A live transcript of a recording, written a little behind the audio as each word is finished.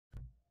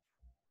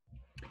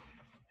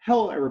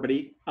Hello,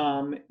 everybody.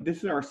 This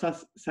is our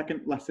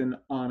second lesson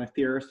on a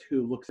theorist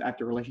who looks at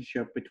the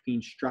relationship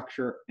between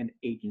structure and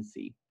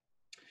agency.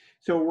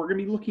 So we're going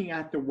to be looking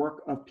at the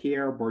work of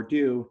Pierre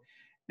Bourdieu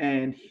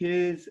and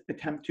his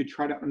attempt to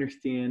try to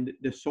understand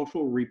the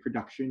social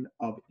reproduction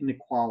of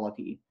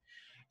inequality.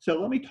 So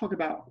let me talk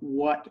about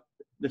what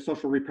the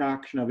social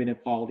reproduction of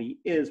inequality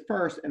is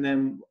first, and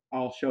then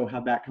I'll show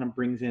how that kind of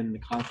brings in the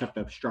concept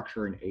of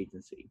structure and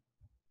agency.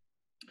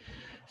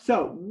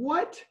 So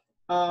what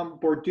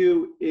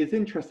Bourdieu is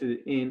interested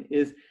in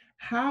is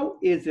how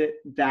is it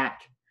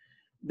that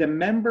the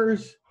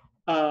members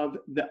of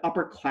the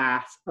upper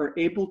class are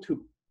able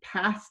to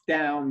pass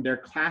down their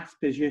class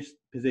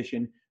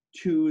position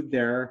to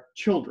their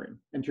children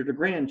and to their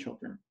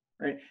grandchildren,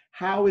 right?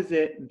 How is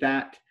it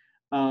that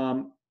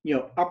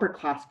upper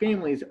class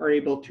families are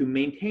able to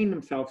maintain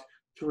themselves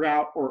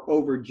throughout or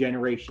over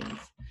generations?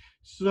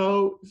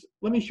 So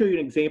let me show you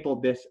an example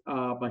of this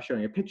by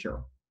showing a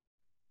picture.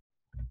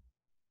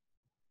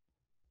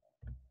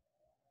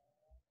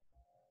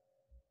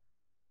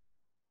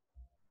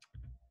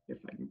 If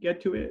I can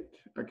get to it,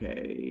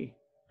 okay.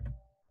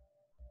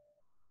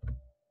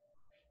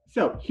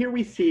 So here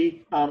we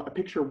see a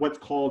picture of what's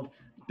called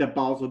the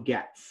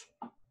Bazalgettes.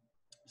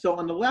 So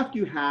on the left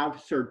you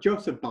have Sir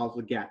Joseph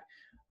Bazalgette.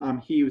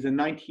 He was a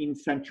 19th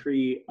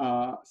century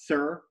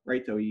sir,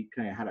 right? So he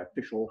kind of had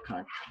official kind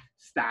of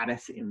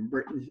status in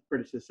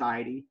British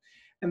society.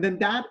 And then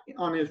that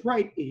on his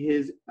right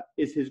is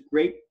his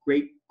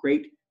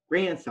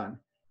great-great-great-grandson,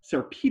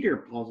 Sir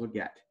Peter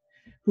Bazalgette,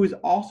 who is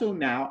also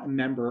now a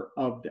member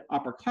of the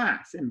upper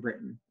class in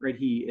Britain, right?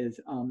 He is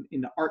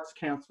in the Arts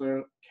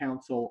Council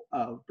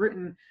of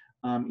Britain.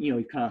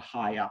 He's kind of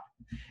high up.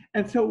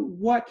 And so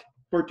what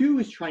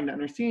Bourdieu is trying to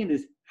understand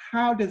is,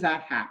 how does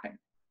that happen?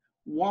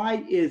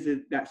 Why is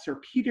it that Sir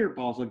Peter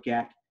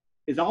Bazalgette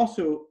is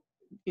also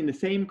in the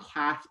same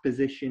class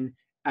position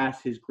as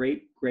his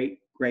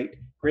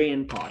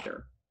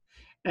great-great-great-grandfather?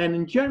 And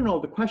in general,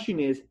 the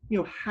question is,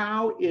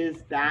 how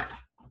is that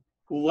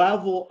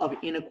level of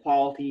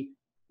inequality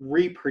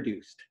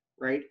reproduced,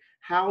 right?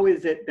 How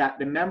is it that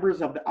the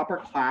members of the upper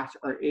class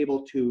are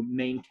able to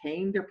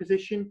maintain their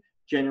position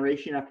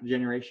generation after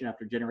generation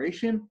after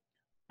generation,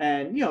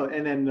 and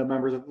then the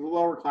members of the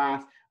lower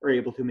class are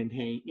able to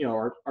maintain,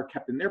 are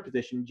kept in their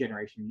position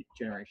generation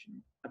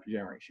after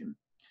generation?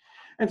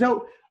 And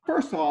so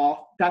first of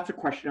all, that's a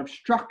question of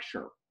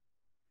structure,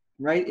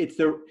 right? It's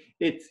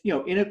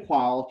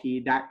inequality,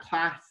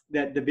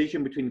 that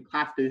division between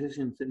class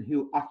positions and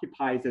who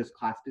occupies those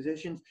class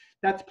positions.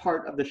 That's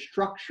part of the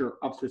structure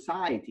of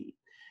society.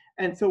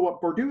 And so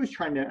what Bourdieu is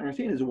trying to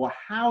understand is, well,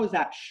 how is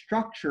that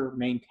structure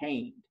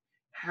maintained?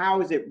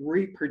 How is it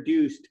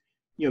reproduced,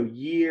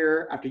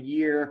 year after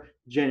year,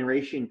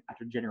 generation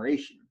after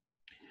generation?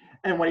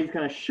 And what he's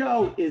going to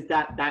show is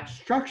that that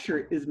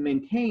structure is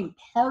maintained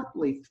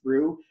partly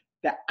through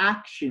the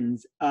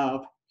actions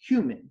of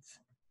humans.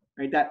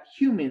 Right, that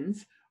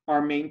humans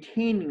are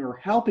maintaining or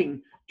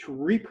helping to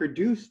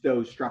reproduce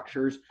those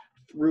structures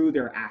through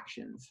their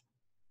actions.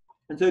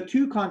 And so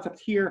two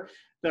concepts here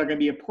that are going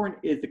to be important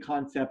is the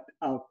concept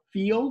of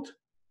field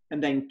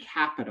and then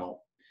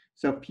capital.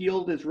 So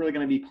field is really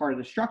going to be part of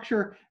the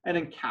structure, and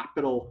then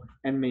capital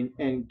and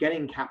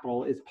getting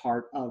capital is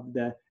part of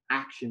the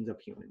actions of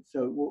humans.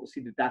 So we'll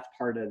see that that's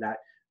part of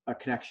that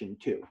connection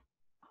too.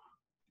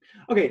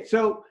 Okay,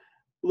 so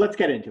let's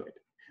get into it.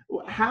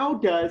 How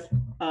does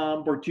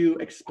Bourdieu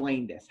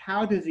explain this?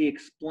 How does he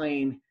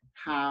explain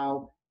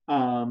how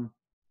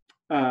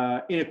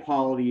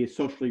inequality is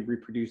socially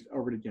reproduced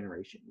over the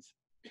generations?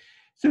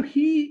 So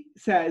he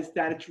says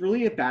that it's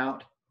really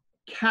about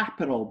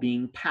capital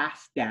being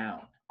passed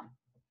down.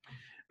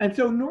 And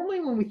so normally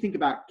when we think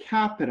about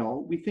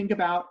capital, we think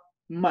about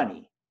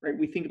money, right?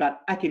 We think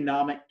about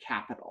economic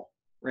capital,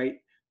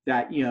 right?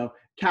 That,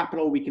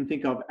 capital we can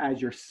think of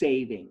as your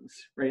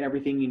savings, right?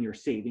 Everything in your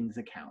savings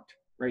account,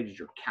 right, is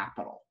your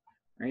capital,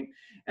 right?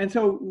 And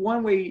so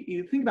one way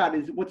you think about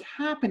it is, what's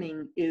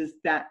happening is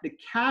that the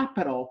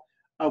capital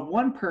of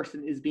one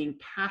person is being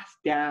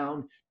passed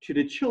down to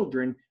the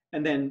children,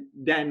 and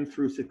then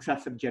through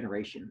successive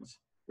generations,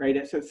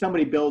 right? So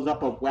somebody builds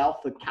up a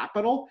wealth of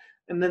capital,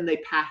 and then they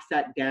pass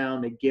that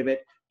down, they give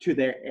it to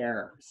their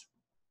heirs.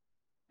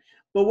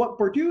 But what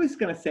Bourdieu is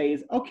going to say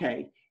is,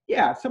 okay,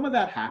 yeah, some of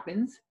that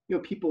happens.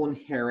 People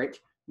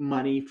inherit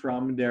money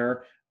from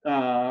their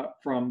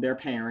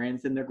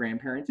parents and their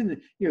grandparents,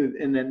 and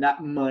and then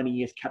that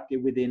money is kept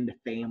within the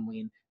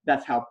family, and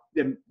that's how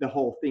the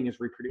whole thing is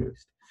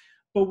reproduced.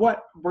 But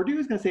what Bourdieu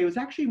is going to say was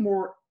actually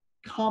more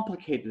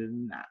complicated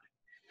than that.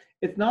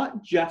 It's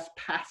not just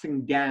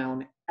passing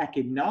down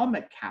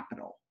economic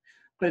capital,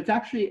 but it's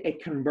actually a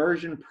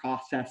conversion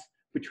process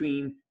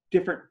between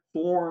different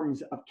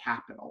forms of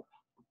capital.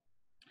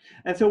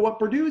 And so what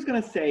Bourdieu is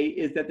going to say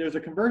is that there's a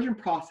conversion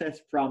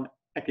process from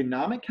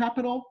economic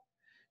capital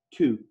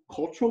to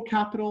cultural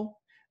capital,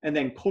 and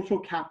then cultural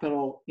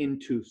capital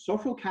into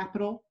social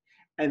capital,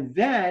 and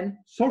then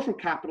social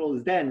capital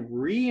is then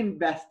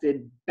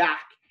reinvested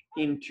back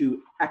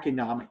into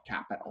economic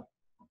capital.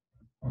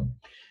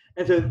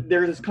 And so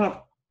there's this kind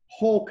of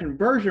whole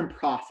conversion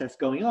process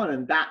going on,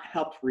 and that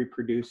helps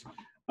reproduce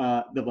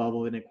the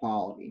level of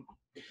inequality.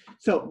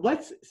 So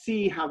let's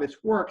see how this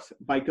works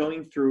by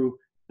going through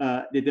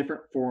the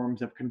different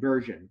forms of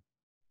conversion.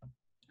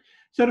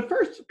 So the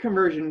first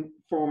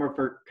form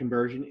of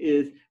conversion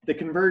is the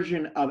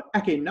conversion of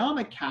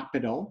economic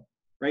capital,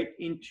 right,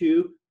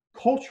 into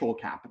cultural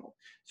capital.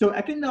 So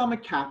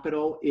economic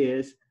capital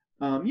is,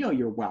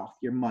 your wealth,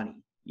 your money,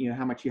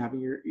 how much you have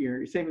in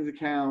your savings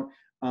account,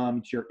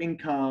 it's your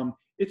income,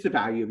 it's the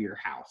value of your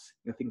house,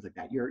 things like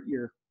that, your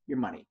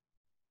money,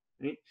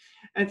 right?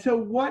 And so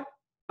what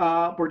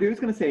Bourdieu is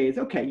going to say is,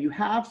 okay, you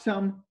have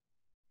some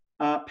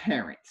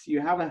parents, you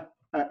have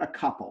a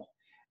couple,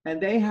 and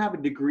they have a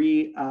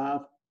degree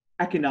of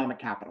economic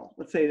capital.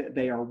 Let's say that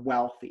they are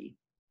wealthy.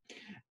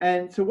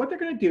 And so what they're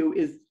going to do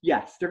is,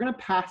 yes, they're going to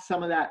pass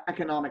some of that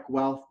economic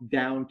wealth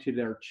down to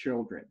their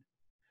children.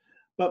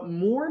 But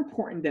more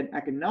important than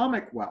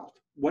economic wealth,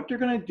 what they're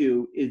going to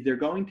do is they're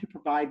going to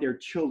provide their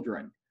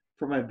children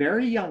from a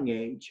very young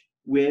age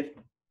with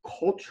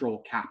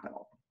cultural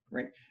capital,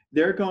 right?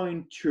 They're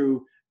going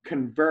to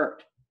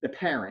convert the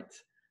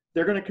parents.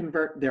 They're going to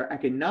convert their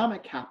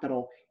economic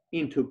capital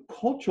into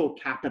cultural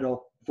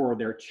capital for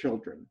their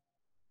children.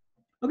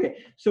 Okay,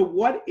 so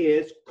what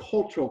is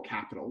cultural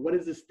capital? What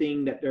is this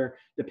thing that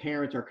the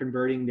parents are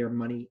converting their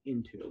money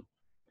into?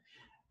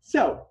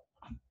 So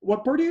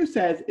what Bourdieu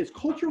says is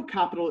cultural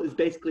capital is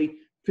basically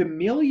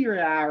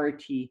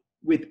familiarity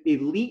with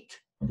elite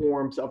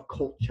forms of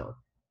culture.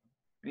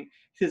 Right?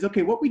 He says,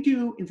 okay, what we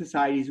do in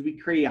society is we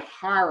create a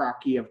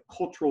hierarchy of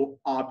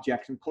cultural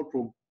objects and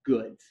cultural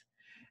goods.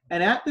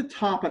 And at the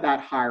top of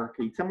that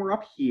hierarchy, somewhere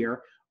up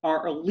here,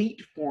 are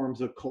elite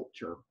forms of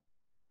culture.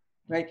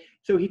 Right?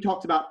 So he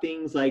talks about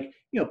things like,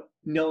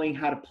 knowing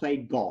how to play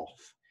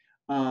golf,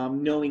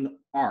 knowing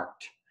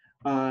art,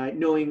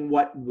 knowing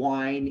what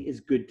wine is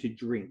good to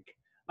drink,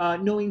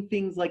 knowing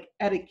things like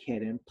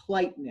etiquette and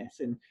politeness,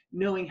 and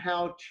knowing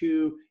how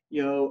to,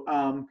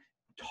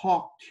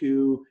 talk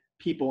to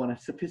people in a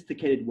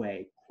sophisticated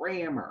way,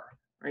 grammar,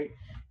 right?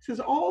 He says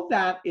all of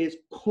that is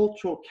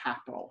cultural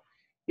capital.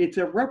 It's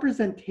a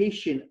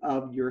representation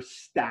of your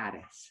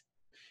status.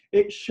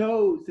 It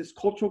shows this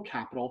cultural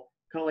capital,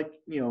 kind of like,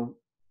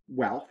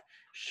 wealth,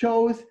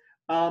 shows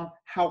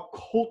how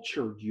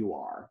cultured you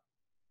are.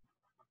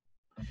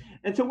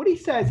 And so what he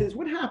says is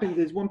what happens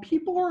is when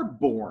people are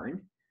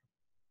born,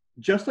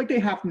 just like they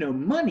have no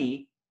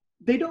money,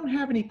 they don't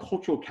have any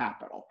cultural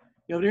capital.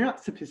 They're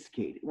not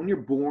sophisticated. When you're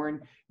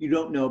born, you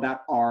don't know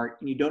about art,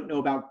 and you don't know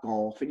about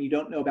golf, and you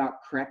don't know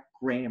about correct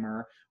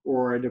grammar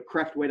or the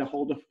correct way to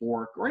hold a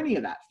fork or any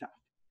of that stuff.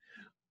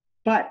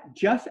 But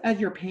just as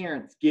your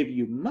parents give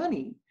you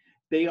money,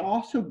 they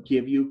also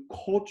give you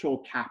cultural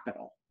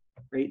capital,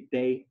 right?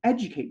 They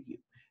educate you.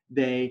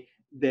 They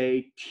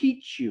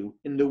teach you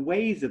in the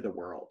ways of the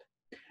world.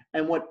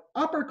 And what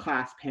upper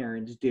class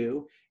parents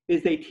do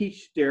is they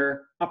teach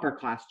their upper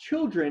class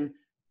children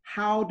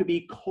how to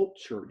be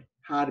cultured,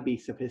 how to be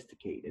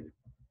sophisticated.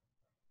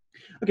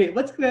 Okay,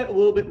 let's get a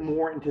little bit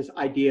more into this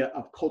idea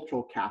of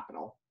cultural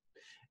capital.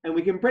 And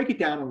we can break it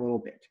down a little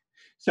bit.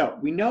 So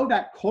we know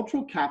that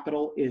cultural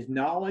capital is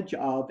knowledge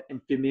of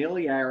and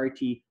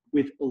familiarity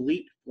with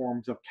elite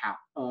forms of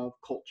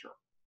culture.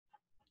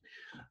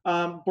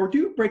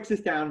 Bourdieu breaks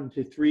this down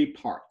into 3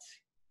 parts.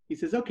 He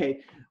says,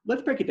 okay,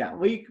 let's break it down.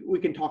 We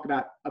can talk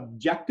about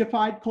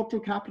objectified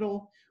cultural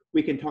capital,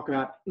 we can talk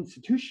about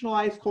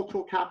institutionalized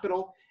cultural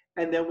capital,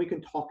 and then we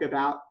can talk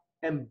about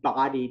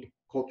embodied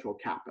cultural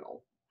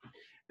capital.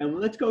 And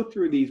let's go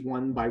through these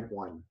one by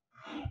one.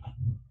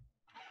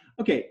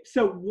 Okay,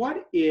 so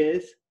what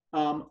is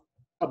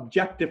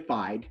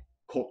objectified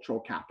cultural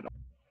capital?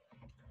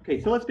 Okay,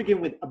 so let's begin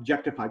with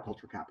objectified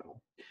cultural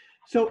capital.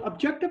 So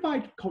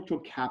objectified cultural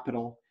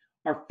capital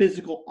are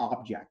physical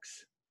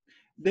objects.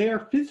 They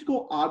are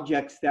physical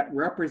objects that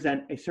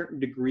represent a certain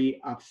degree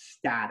of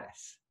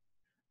status,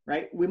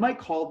 right? We might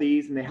call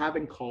these, and they have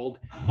been called,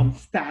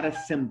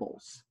 status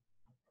symbols,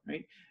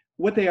 right?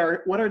 What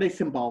are they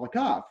symbolic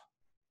of?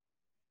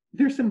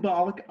 They're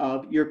symbolic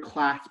of your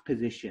class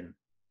position,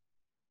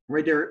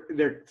 right?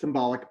 They're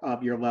symbolic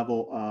of your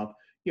level of,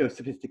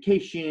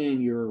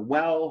 sophistication, your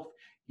wealth,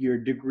 your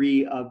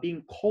degree of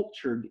being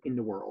cultured in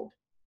the world,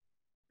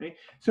 right?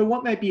 So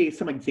what might be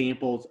some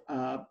examples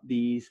of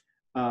these,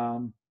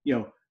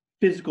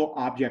 physical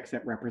objects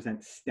that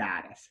represent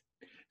status?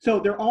 So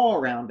they're all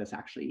around us,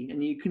 actually,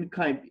 and you can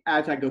kind of,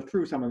 as I go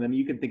through some of them,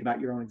 you can think about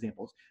your own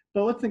examples.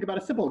 But let's think about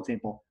a simple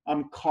example: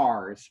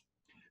 cars.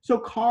 So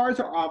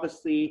cars are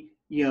obviously,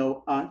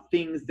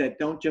 things that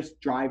don't just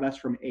drive us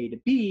from A to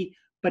B,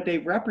 but they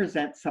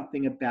represent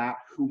something about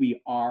who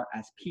we are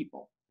as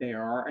people. They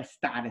are a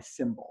status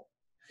symbol.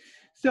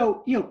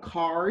 So,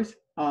 cars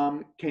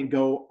can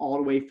go all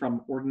the way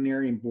from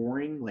ordinary and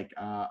boring, like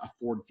a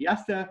Ford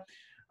Fiesta,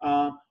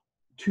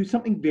 to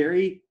something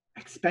very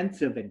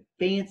expensive and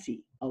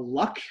fancy, a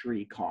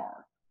luxury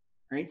car,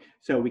 right?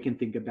 So we can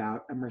think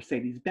about a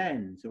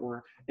Mercedes-Benz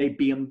or a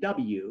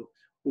BMW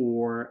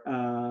or,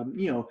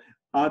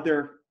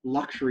 other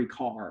luxury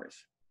cars.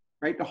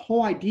 right? The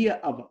whole idea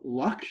of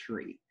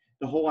luxury,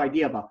 the whole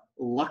idea of a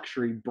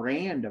luxury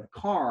brand of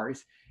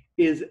cars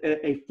is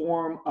a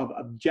form of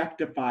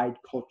objectified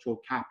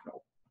cultural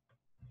capital,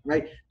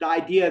 right? The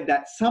idea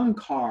that some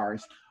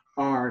cars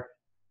are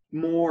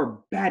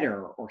more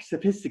better or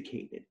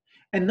sophisticated,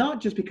 and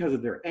not just because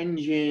of their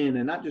engine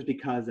and not just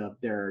because of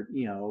their,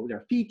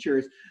 their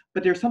features,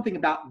 but there's something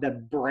about the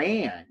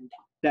brand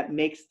that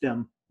makes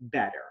them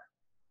better,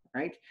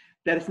 right?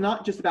 That it's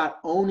not just about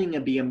owning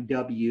a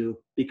BMW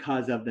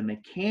because of the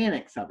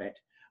mechanics of it,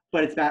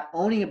 but it's about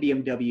owning a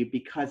BMW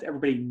because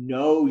everybody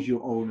knows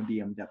you own a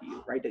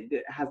BMW, right?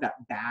 It has that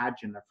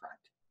badge in the front,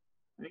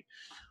 right?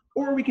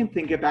 Or we can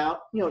think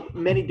about,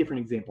 many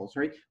different examples,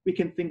 right? We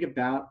can think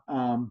about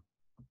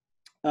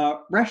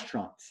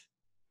restaurants,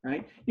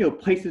 right?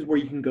 Places where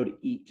you can go to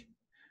eat,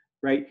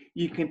 right?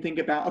 You can think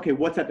about, okay,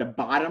 what's at the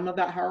bottom of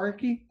that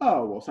hierarchy?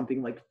 Oh, well,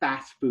 something like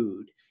fast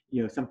food,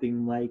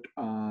 something like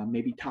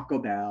maybe Taco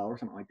Bell or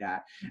something like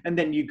that. And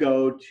then you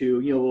go to,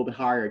 a little bit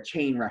higher, a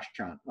chain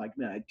restaurant like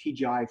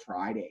TGI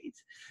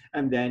Fridays.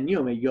 And then,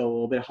 maybe go a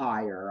little bit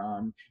higher,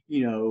 a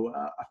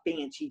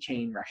fancy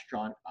chain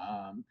restaurant,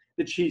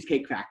 the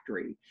Cheesecake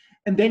Factory.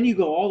 And then you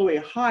go all the way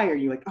higher,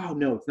 you're like, oh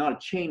no, it's not a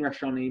chain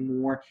restaurant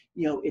anymore.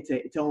 It's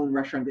its own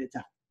restaurant. It's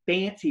a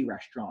fancy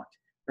restaurant,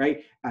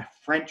 right? A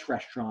French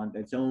restaurant,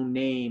 its own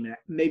name.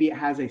 Maybe it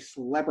has a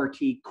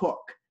celebrity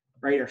cook,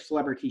 right? Or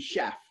celebrity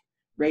chef,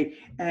 right?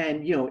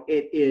 And,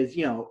 it is,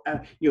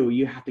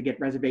 you have to get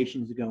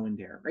reservations to go in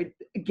there, right?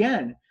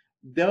 Again,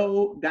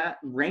 though that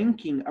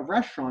ranking of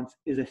restaurants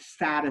is a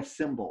status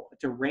symbol.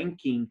 It's a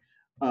ranking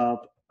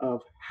of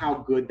how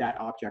good that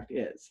object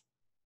is,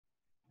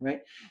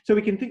 right? So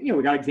we can think,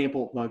 we got an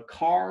example of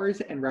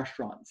cars and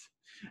restaurants.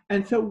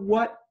 And so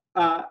what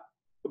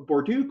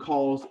Bourdieu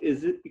calls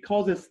this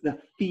the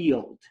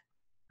field,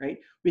 right?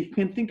 We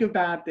can think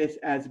about this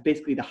as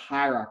basically the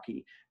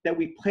hierarchy, that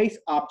we place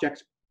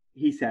objects,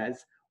 he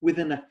says,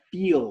 within a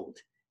field,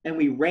 and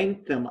we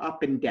rank them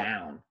up and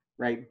down,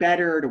 right?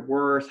 Better to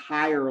worse,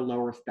 higher or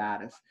lower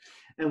status.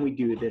 And we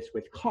do this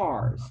with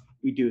cars.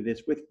 We do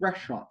this with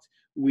restaurants.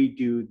 We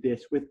do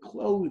this with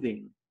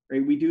clothing,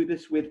 right? We do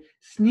this with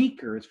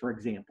sneakers, for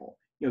example.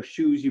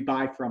 Shoes you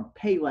buy from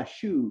Payless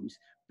Shoes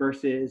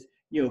versus,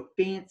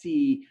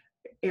 fancy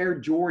Air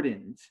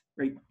Jordans,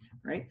 right?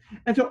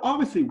 And so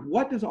obviously,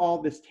 what does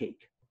all this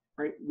take,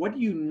 right? What do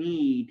you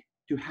need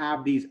to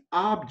have these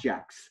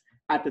objects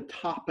at the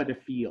top of the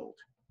field?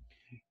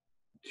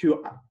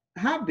 To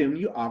have them,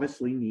 you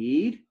obviously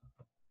need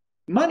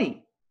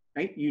money,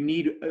 right? You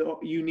need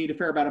a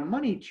fair amount of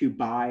money to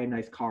buy a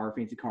nice car, a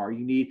fancy car.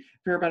 You need a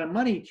fair amount of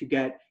money to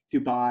go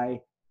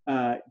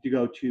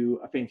to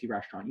a fancy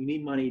restaurant. You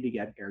need money to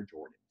get Air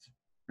Jordans,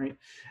 right?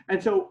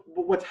 And so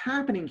what's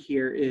happening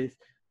here is,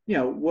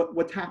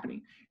 what's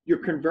happening? You're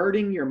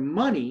converting your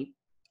money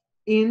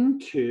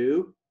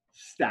into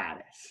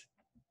status,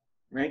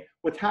 right?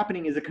 What's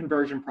happening is a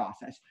conversion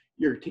process.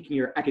 You're taking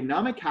your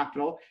economic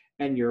capital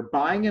and you're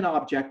buying an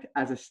object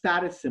as a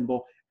status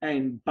symbol.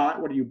 And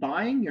what are you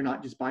buying? You're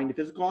not just buying the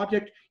physical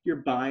object, you're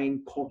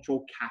buying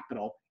cultural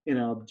capital in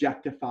an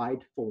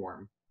objectified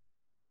form.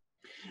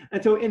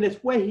 And so in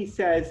this way, he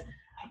says,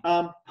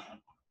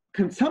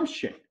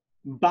 consumption,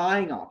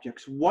 buying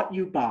objects, what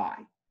you buy,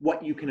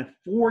 what you can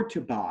afford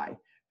to buy,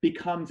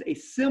 becomes a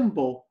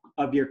symbol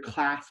of your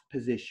class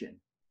position.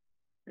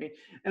 Right?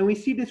 And we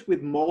see this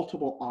with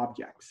multiple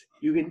objects.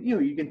 You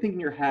can think in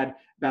your head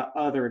about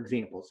other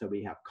examples. So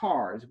we have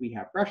cars, we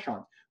have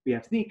restaurants, we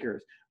have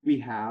sneakers, we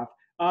have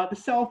the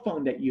cell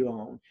phone that you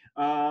own,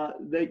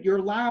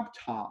 your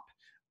laptop,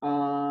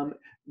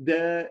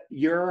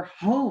 your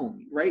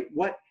home, right?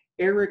 What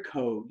area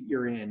code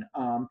you're in,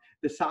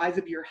 the size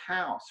of your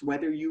house,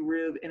 whether you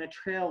live in a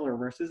trailer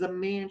versus a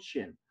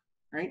mansion,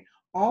 right?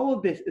 All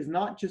of this is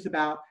not just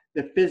about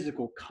the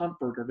physical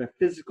comfort or the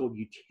physical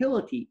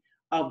utility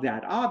of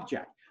that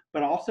object,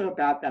 but also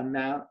about the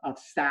amount of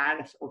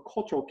status or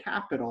cultural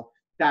capital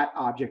that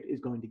object is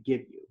going to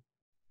give you,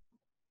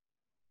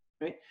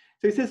 right?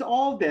 So he says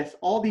all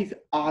these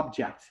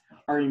objects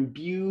are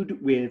imbued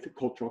with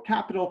cultural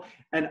capital,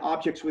 and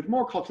objects with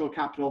more cultural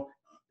capital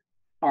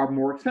are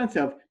more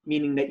expensive,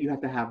 meaning that you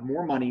have to have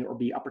more money or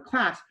be upper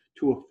class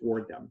to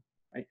afford them,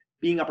 right?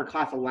 Being upper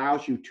class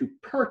allows you to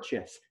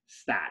purchase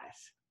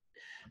status.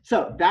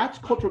 So that's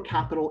cultural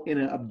capital in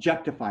an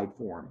objectified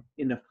form,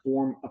 in the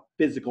form of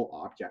physical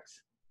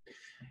objects.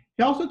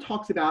 He also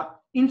talks about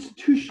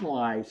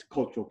institutionalized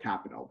cultural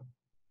capital.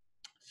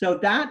 So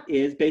that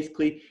is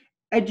basically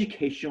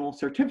educational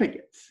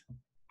certificates,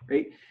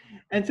 right?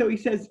 And so he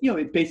says,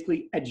 it's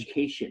basically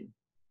education.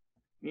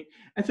 Right?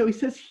 And so he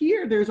says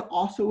here, there's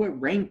also a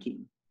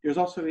ranking. There's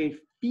also a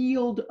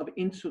field of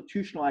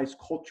institutionalized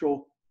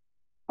cultural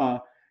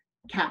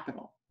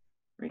capital.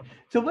 Right?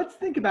 So let's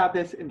think about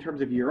this in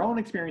terms of your own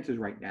experiences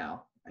right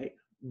now, right?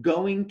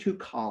 Going to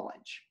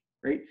college,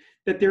 right?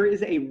 That there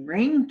is a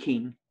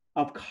ranking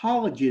of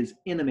colleges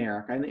in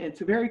America, and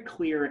it's very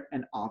clear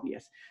and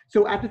obvious.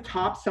 So at the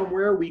top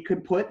somewhere, we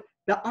could put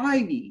the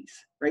Ivies,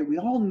 right? We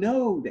all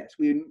know this.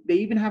 They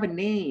even have a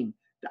name,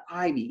 the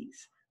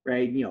Ivies,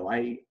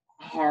 right?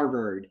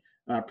 Harvard,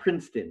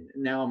 Princeton.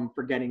 Now I'm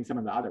forgetting some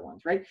of the other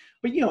ones, right?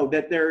 But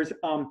that there's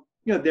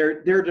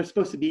they're just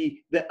supposed to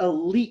be the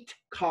elite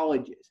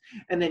colleges,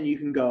 and then you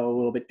can go a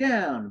little bit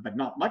down, but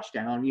not much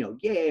down.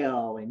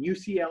 Yale and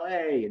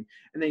UCLA, and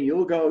then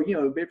you'll go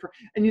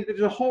and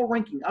there's a whole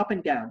ranking up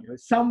and down.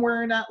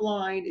 Somewhere in that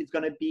line is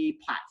going to be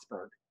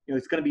Plattsburgh.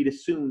 It's going to be the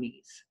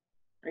SUNYs.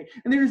 Right?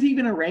 And there's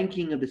even a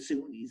ranking of the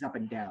SUNYs up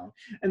and down.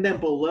 And then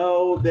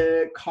below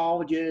the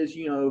colleges,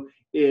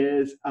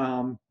 is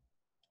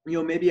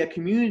maybe a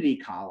community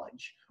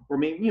college, or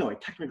maybe a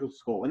technical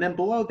school. And then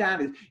below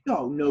that is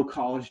no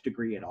college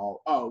degree at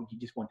all. Oh, you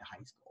just went to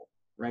high school,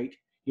 right?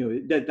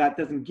 That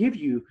doesn't give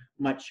you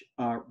much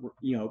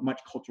much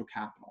cultural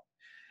capital.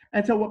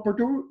 And so what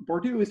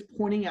Bourdieu is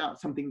pointing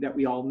out something that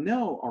we all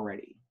know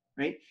already,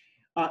 right?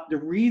 The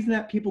reason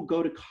that people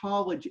go to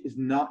college is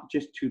not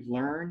just to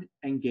learn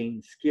and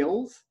gain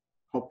skills.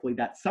 Hopefully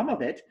that's some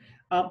of it,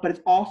 but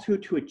it's also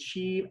to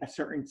achieve a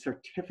certain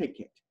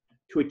certificate,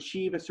 to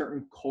achieve a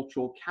certain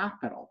cultural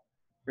capital,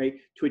 right?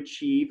 To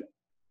achieve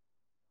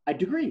a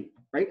degree,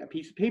 right? A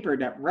piece of paper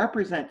that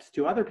represents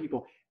to other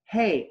people,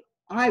 hey,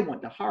 I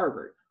went to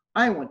Harvard,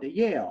 I went to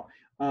Yale,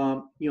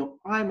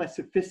 I'm a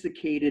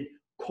sophisticated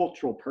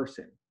cultural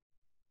person,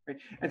 right?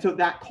 And so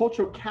that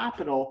cultural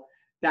capital,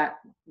 that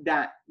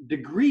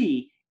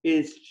degree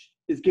is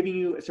giving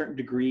you a certain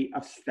degree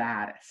of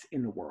status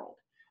in the world.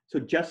 So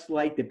just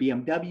like the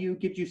BMW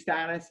gives you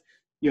status,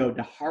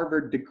 the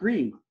Harvard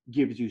degree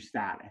gives you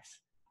status,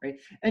 right?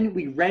 And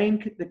we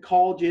rank the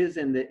colleges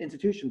and the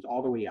institutions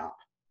all the way up,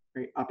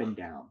 right? Up and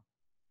down.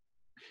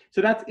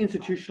 So that's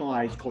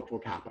institutionalized cultural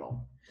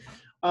capital.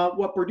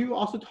 What Bourdieu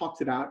also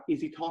talks about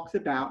is he talks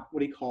about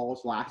what he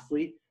calls,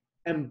 lastly,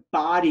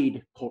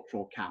 embodied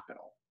cultural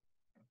capital.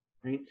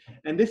 Right?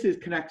 And this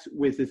connects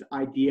with this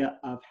idea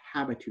of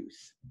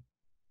habitus.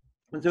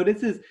 And so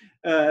this is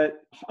a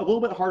little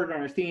bit harder to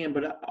understand,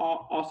 but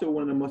also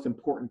one of the most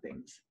important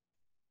things.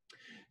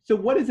 So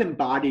what is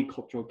embodied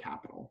cultural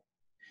capital?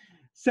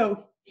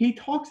 So he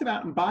talks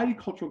about embodied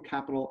cultural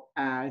capital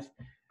as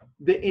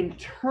the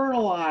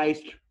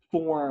internalized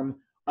form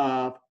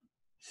of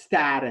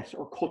status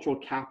or cultural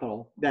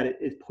capital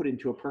that is put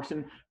into a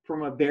person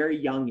from a very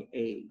young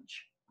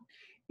age.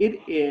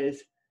 It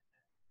is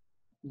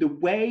the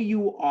way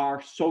you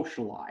are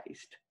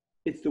socialized.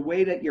 It's the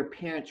way that your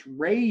parents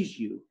raise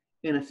you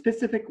in a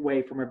specific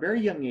way from a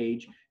very young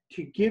age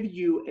to give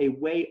you a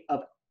way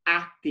of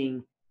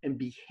acting and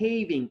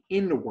behaving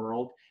in the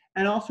world,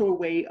 and also a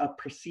way of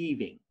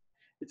perceiving.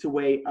 It's a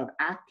way of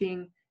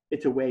acting,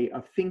 it's a way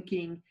of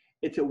thinking,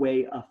 it's a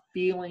way of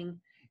feeling.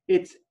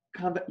 It's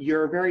kind of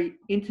your very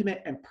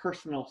intimate and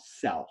personal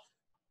self.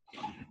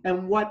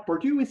 And what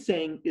Bourdieu is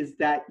saying is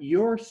that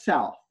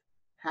yourself,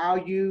 how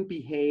you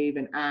behave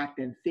and act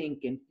and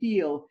think and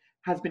feel,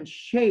 has been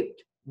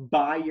shaped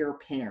by your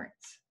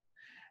parents.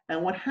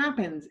 And what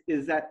happens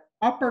is that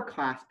upper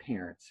class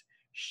parents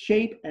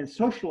shape and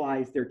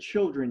socialize their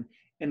children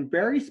in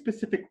very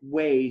specific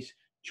ways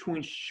to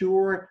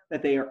ensure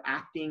that they are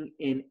acting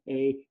in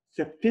a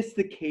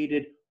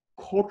sophisticated,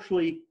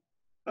 culturally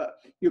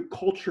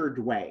cultured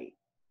way.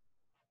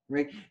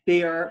 Right?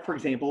 They are, for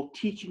example,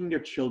 teaching their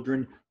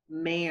children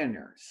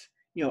manners.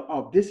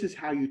 This is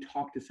how you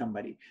talk to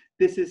somebody.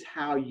 This is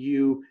how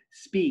you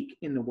speak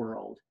in the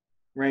world,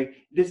 right?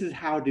 This is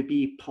how to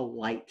be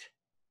polite,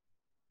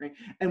 right?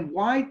 And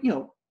why,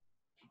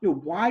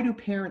 why do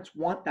parents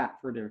want that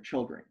for their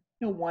children?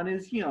 One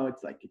is,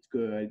 it's like, it's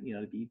good,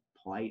 to be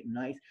polite and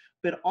nice,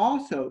 but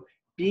also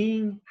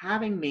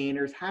having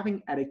manners,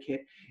 having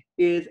etiquette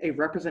is a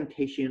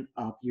representation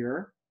of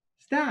your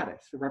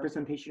status, a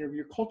representation of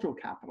your cultural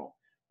capital.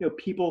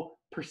 People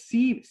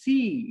see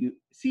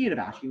it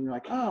about you, and you're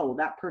like, oh, well,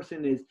 that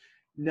person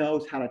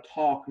knows how to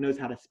talk, knows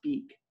how to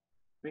speak,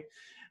 right?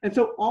 And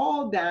so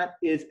all that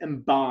is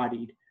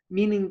embodied,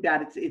 meaning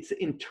that it's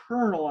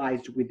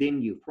internalized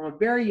within you from a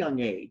very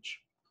young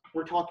age.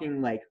 We're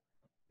talking like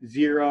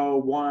 0,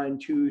 1,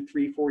 2,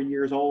 3, 4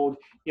 years old.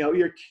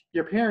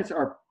 Your parents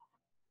are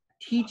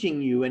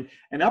teaching you, and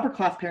upper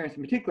class parents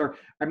in particular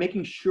are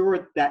making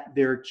sure that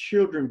their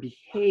children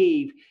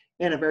behave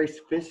in a very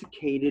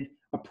sophisticated,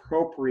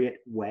 appropriate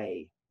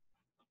way.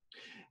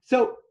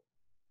 So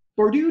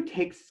Bourdieu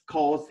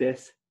calls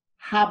this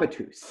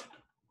habitus.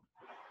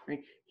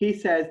 Right? He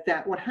says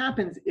that what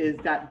happens is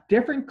that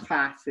different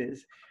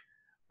classes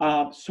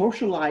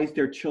socialize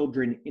their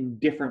children in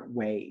different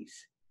ways.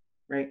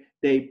 Right?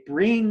 They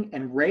bring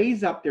and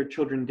raise up their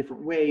children in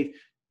different ways,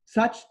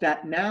 such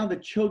that now the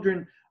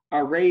children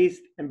are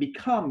raised and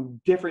become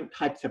different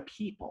types of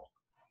people.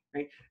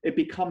 Right? It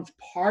becomes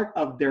part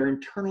of their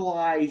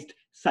internalized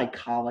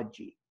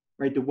psychology,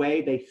 right? The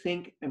way they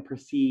think and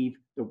perceive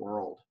the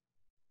world,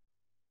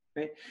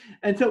 right?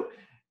 And so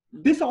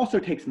this also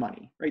takes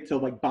money, right? So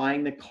like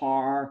buying the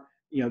car,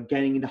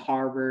 getting into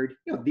Harvard,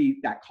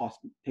 that cost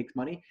takes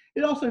money.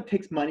 It also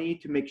takes money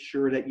to make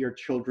sure that your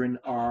children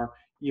are,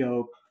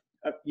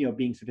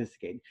 being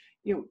sophisticated.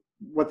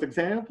 What's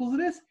examples of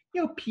this?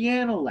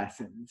 Piano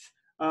lessons,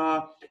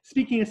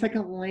 speaking a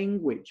second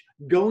language,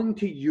 going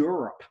to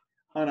Europe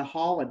on a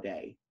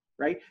holiday,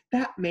 right?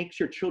 That makes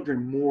your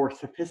children more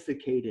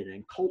sophisticated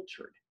and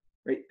cultured,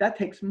 right? That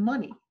takes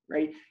money,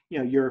 right?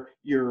 You know,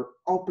 you're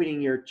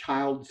opening your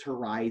child's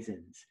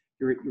horizons.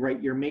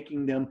 You're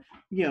making them,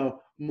 you know,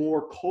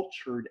 more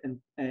cultured and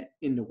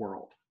in the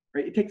world,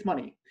 right? It takes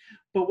money,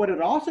 but what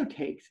it also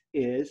takes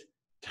is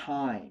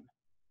time,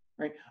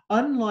 right?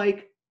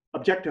 Unlike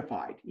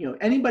objectified, you know,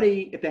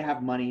 anybody, if they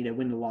have money to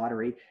win the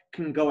lottery,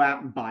 can go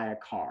out and buy a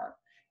car.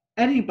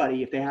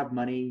 Anybody, if they have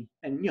money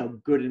and, you know,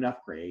 good enough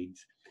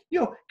grades, you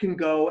know, can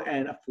go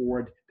and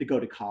afford to go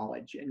to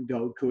college and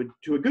go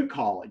to a good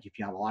college if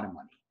you have a lot of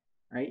money,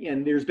 right?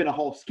 And there's been a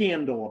whole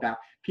scandal about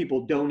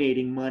people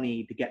donating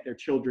money to get their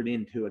children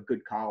into a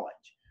good college,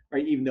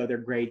 right? Even though their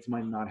grades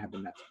might not have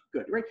been that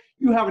good, right?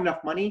 You have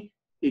enough money,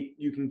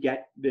 you can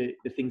get the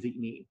things that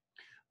you need.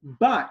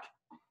 But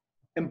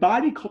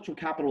embodied cultural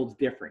capital is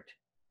different.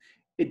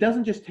 It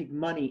doesn't just take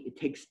money, it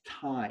takes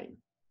time,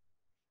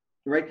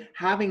 right?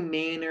 Having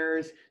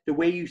manners, the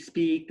way you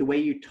speak, the way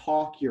you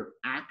talk, your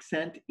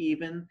accent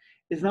even,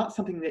 is not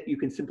something that you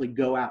can simply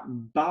go out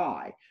and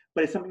buy,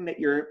 but it's something that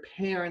your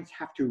parents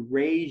have to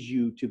raise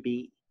you to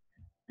be,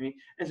 right?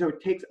 And so it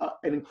takes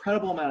an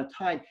incredible amount of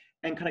time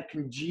and kind of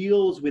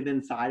congeals within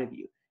inside of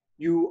you.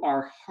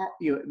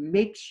 It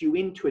makes you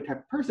into a type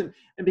of person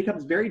and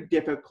becomes very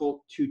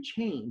difficult to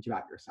change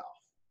about yourself.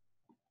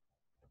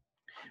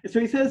 And so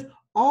he says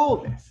all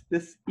of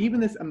this, even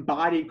this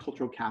embodied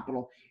cultural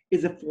capital,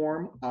 is a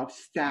form of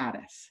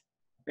status,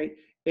 right?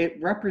 It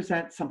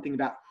represents something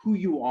about who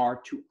you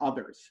are to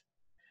others.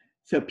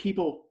 So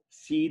people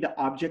see the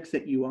objects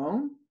that you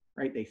own,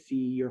 right? They see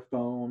your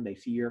phone, they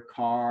see your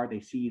car, they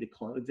see the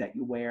clothes that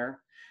you wear.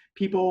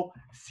 People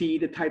see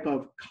the type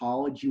of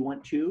college you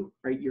went to,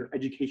 right? Your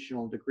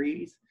educational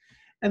degrees.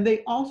 And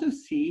they also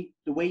see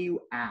the way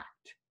you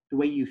act, the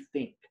way you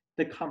think,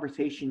 the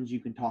conversations you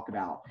can talk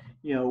about,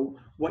 you know,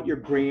 what your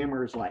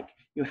grammar is like,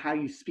 you know, how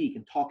you speak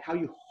and talk, how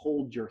you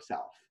hold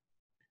yourself,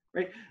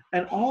 right?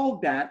 And all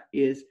of that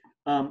is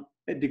a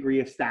degree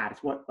of status,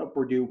 what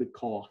Bourdieu would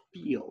call a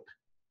field.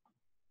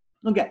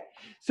 Okay,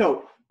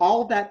 so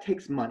all of that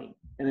takes money,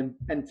 and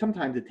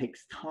sometimes it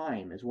takes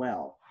time as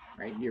well,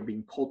 right? You're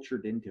being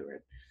cultured into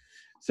it.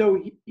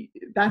 So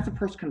that's the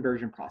first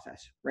conversion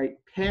process, right?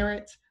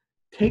 Parents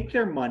take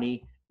their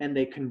money and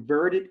they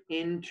convert it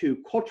into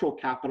cultural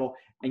capital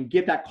and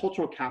give that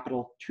cultural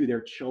capital to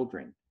their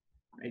children,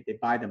 right? They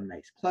buy them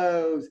nice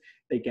clothes,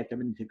 they get them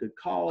into good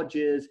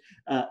colleges,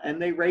 and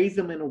they raise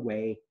them in a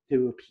way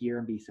to appear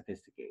and be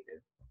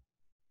sophisticated.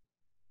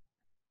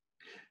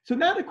 So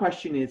now the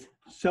question is,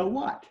 so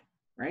what,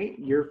 right?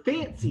 You're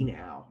fancy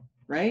now,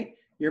 right?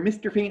 You're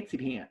Mr. Fancy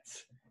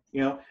Pants.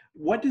 You know,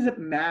 what does it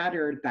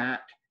matter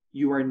that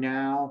you are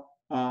now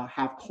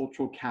have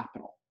cultural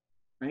capital,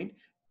 right?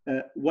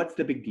 What's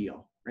the big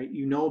deal, right?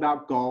 You know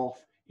about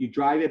golf, you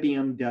drive a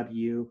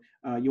BMW,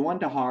 you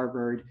went to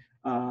Harvard,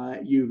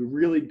 you're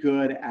really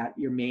good at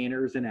your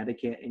manners and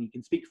etiquette, and you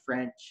can speak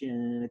French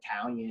and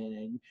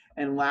Italian,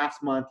 and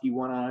last month you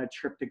went on a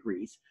trip to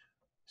Greece.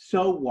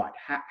 So what?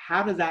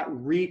 How does that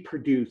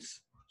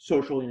reproduce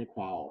social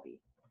inequality?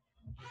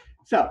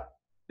 So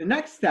the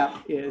next step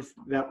is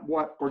that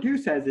what Bourdieu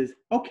says is,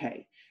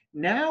 okay,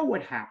 now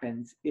what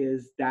happens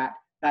is that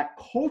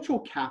cultural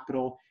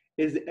capital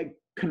is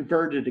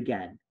converted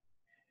again.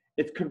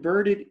 It's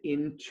converted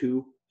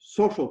into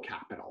social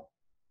capital.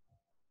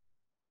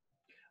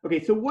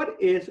 Okay, so what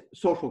is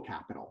social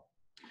capital?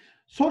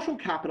 Social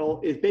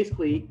capital is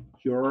basically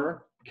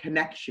your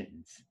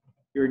connections,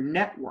 your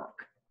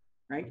network,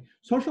 right?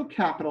 Social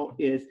capital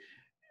is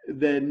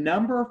the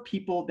number of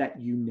people that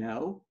you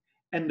know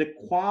and the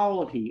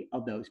quality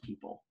of those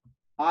people,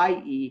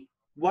 i.e.,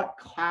 what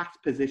class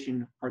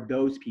position are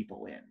those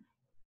people in?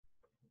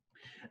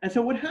 And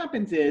so what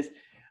happens is,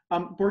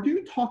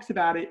 Bourdieu talks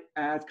about it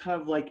as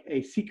kind of like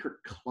a secret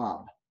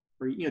club,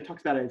 or, you know,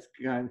 talks about it as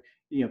kind of,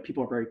 you know,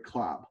 people are very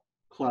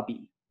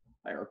clubby,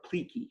 or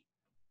cliquey.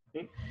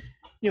 Okay?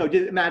 You know,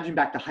 just imagine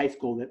back to high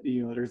school that,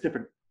 you know, there's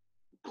different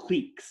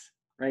cliques,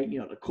 right? You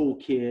know, the cool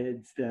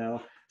kids, the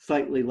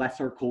slightly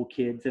lesser cool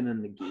kids, and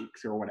then the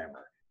geeks or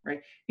whatever,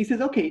 right? He says,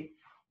 okay,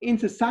 in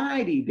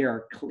society, there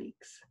are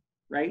cliques,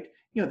 right?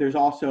 You know, there's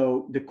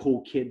also the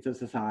cool kids of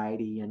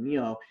society, and, you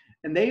know,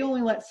 and they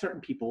only let certain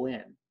people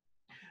in.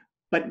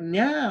 But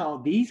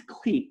now these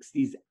cliques,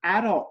 these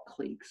adult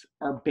cliques,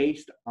 are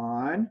based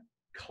on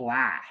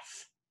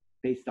class,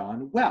 based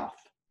on wealth,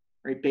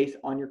 right? Based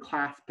on your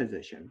class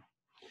position.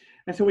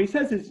 And so what he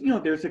says is, you know,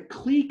 there's a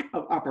clique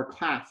of upper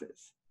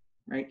classes,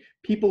 right?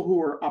 People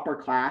who are upper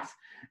class,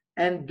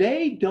 and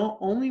they don't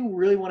only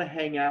really want to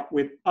hang out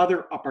with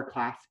other upper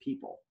class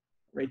people,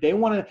 right? They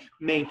want to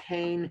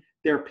maintain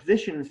their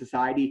position in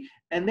society,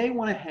 and they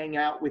want to hang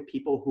out with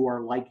people who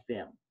are like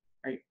them,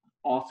 right?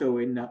 Also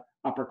in the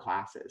upper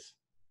classes.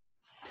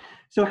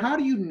 So how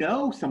do you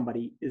know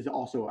somebody is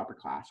also upper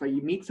class, right?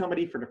 You meet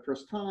somebody for the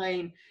first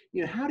time,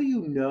 you know, how do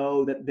you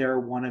know that they're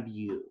one of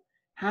you?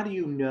 How do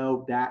you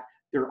know that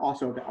they're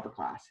also of the upper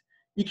class?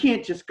 You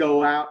can't just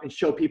go out and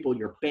show people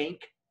your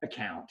bank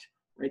account,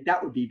 right?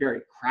 That would be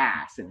very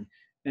crass and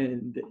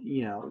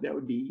that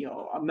would be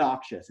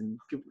obnoxious, and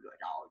people would be like,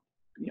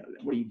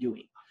 oh, what are you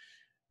doing?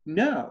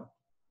 No,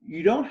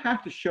 you don't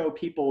have to show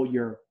people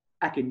your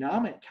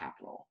economic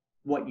capital.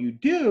 What you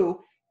do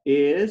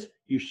is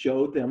you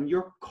show them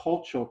your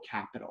cultural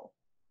capital,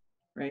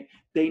 right?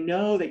 They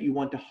know that you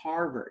went to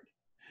Harvard.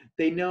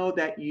 They know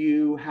that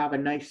you have a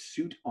nice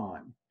suit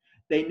on.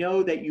 They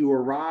know that you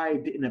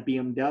arrived in a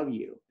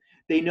BMW.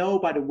 They know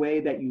by the way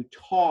that you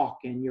talk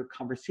and your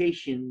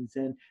conversations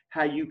and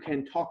how you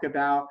can talk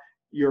about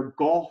your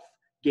golf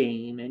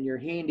game and your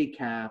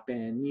handicap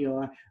and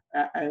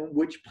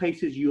which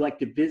places you like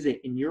to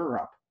visit in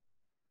Europe,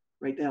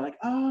 right? They're like,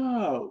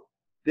 oh,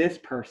 this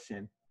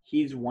person,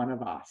 he's one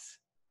of us,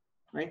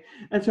 right?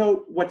 And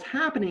so what's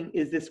happening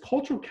is this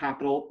cultural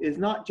capital is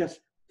not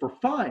just for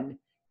fun,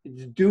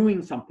 it's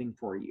doing something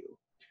for you.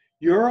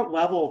 Your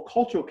level of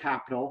cultural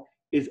capital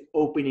is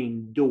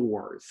opening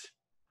doors.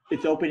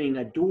 It's opening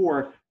a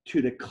door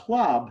to the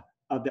club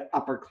of the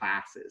upper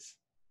classes.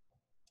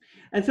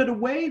 And so the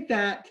way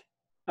that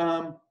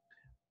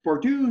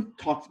Bourdieu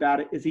talks about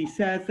it is he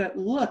says that,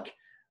 look,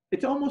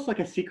 it's almost like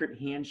a secret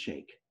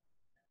handshake,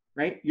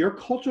 right? Your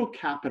cultural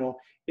capital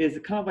is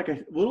kind of like a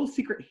little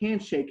secret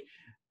handshake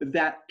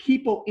that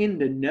people in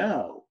the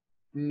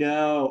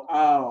know,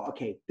 oh,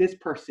 okay, this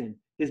person,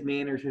 his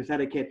manners, his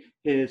etiquette,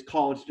 his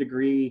college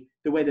degree,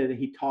 the way that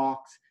he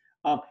talks,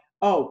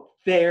 oh,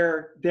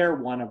 they're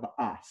one of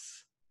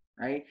us,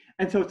 right?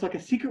 And so it's like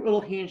a secret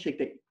little handshake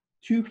that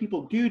two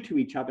people do to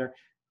each other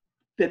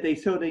that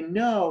they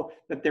know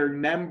that they're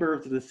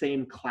members of the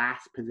same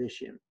class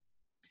position.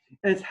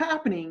 And it's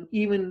happening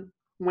even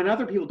when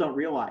other people don't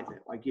realize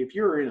it. Like if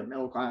you're in the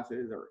middle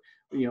classes or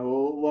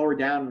lower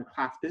down in the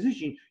class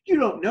position, you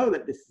don't know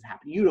that this is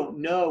happening. You don't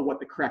know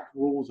what the correct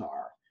rules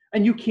are,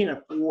 and you can't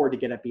afford to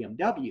get a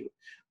BMW.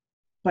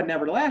 But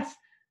nevertheless,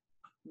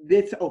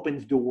 this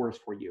opens doors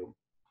for you,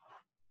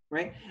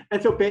 right?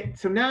 And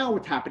so now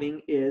what's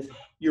happening is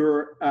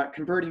you're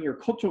converting your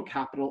cultural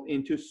capital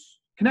into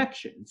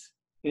connections,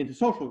 into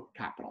social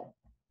capital,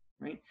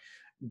 right?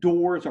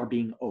 Doors are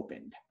being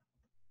opened,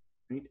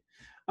 right?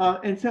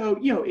 And so,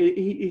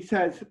 he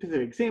says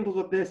specific examples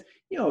of this,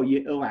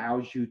 it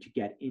allows you to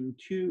get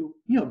into,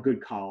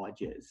 good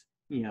colleges.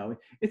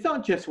 It's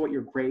not just what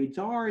your grades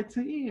are, it's,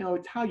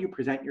 it's how you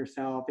present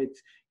yourself,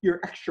 it's your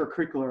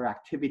extracurricular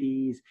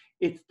activities,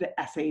 it's the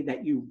essay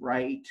that you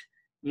write,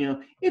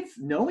 it's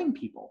knowing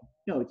people,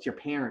 it's your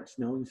parents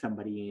knowing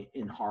somebody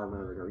in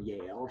Harvard or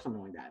Yale or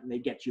something like that, and they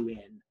get you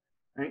in,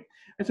 right?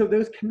 And so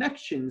those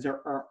connections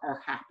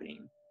are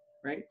happening,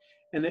 right?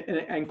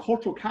 And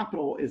cultural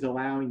capital is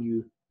allowing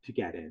you to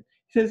get in.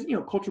 He says,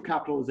 cultural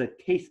capital is a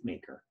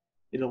tastemaker.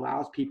 It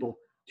allows people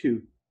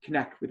to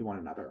connect with one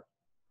another.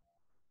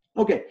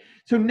 Okay,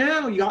 so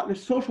now you got the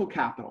social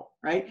capital,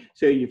 right?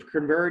 So you've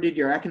converted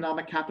your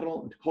economic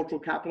capital into cultural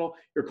capital,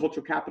 your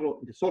cultural capital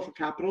into social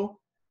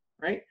capital,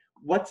 right?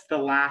 What's the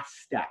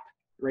last step,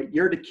 right?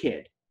 You're the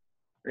kid,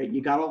 right?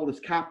 You got all this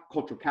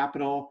cultural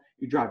capital,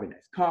 you drive a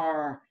nice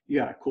car, you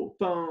got a cool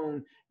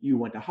phone, you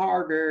went to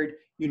Harvard,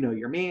 you know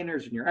your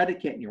manners and your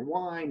etiquette and your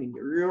wine and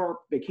your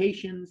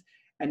vacations,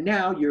 and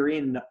now you're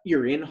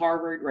in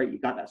Harvard, right? You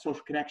got that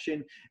social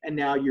connection, and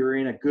now you're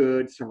in a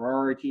good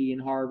sorority in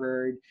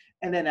Harvard,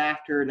 and then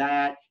after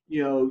that,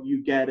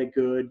 you get a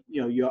good,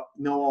 you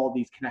know all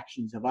these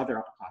connections of other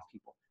upper class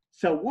people.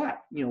 So what?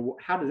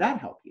 How does that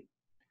help you?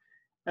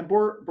 And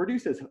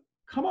Bourdieu says,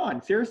 come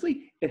on,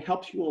 seriously, it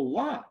helps you a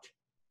lot.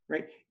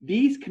 Right?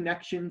 These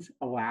connections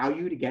allow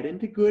you to get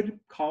into good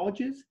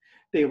colleges.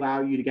 They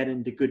allow you to get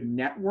into good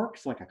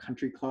networks like a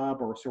country club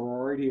or a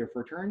sorority or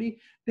fraternity.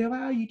 They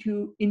allow you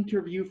to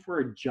interview for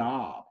a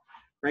job,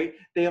 right?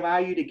 They allow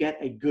you to get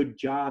a good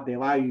job. They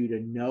allow you to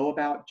know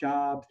about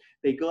jobs.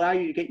 They allow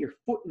you to get your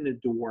foot in the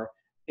door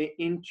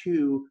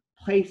into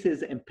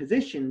places and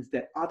positions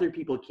that other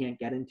people can't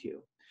get into.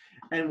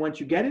 And once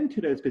you get into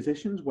those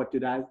positions, what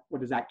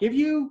does that give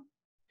you?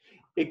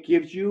 It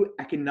gives you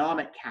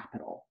economic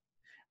capital.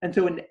 And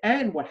so in the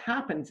end, what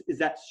happens is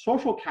that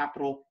social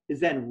capital is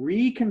then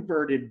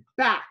reconverted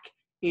back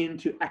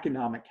into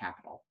economic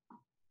capital.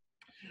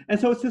 And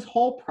so it's this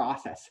whole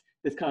process,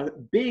 this kind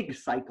of big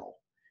cycle.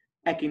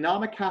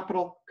 Economic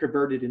capital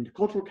converted into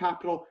cultural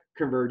capital,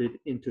 converted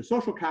into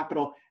social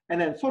capital,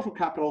 and then social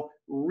capital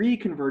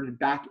reconverted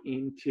back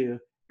into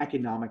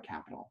economic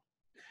capital.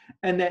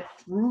 And that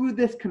through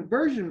this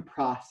conversion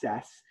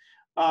process,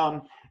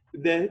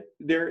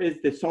 there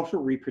is the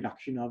social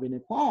reproduction of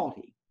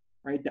inequality.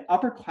 Right? The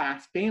upper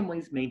class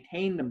families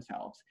maintain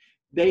themselves.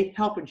 They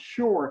help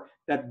ensure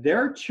that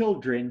their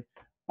children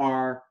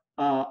are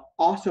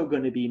also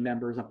going to be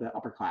members of the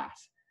upper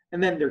class.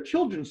 And then their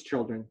children's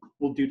children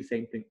will do the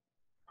same thing.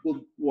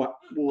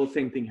 Will the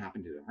same thing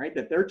happen to them, right?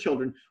 That their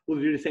children will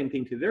do the same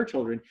thing to their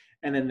children,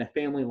 and then the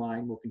family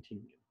line will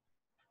continue.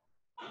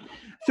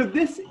 So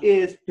this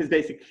is his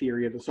basic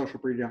theory of the social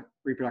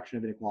reproduction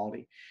of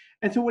inequality.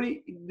 And so what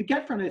we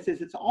get from this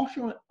is it's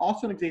also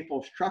an example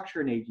of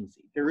structure and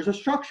agency. There is a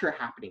structure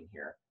happening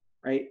here,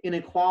 right?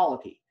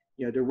 Inequality,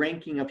 the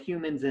ranking of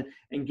humans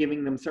and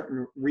giving them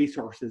certain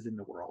resources in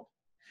the world.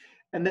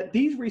 And that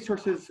these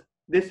resources,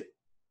 this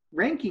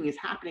ranking is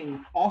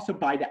happening also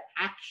by the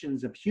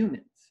actions of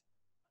humans,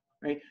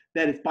 right?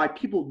 That it's by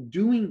people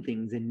doing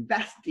things,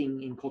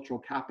 investing in cultural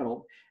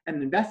capital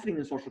and investing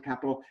in social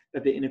capital,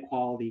 that the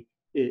inequality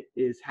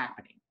is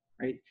happening,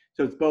 right?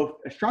 So it's both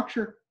a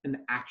structure and the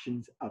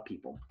actions of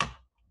people.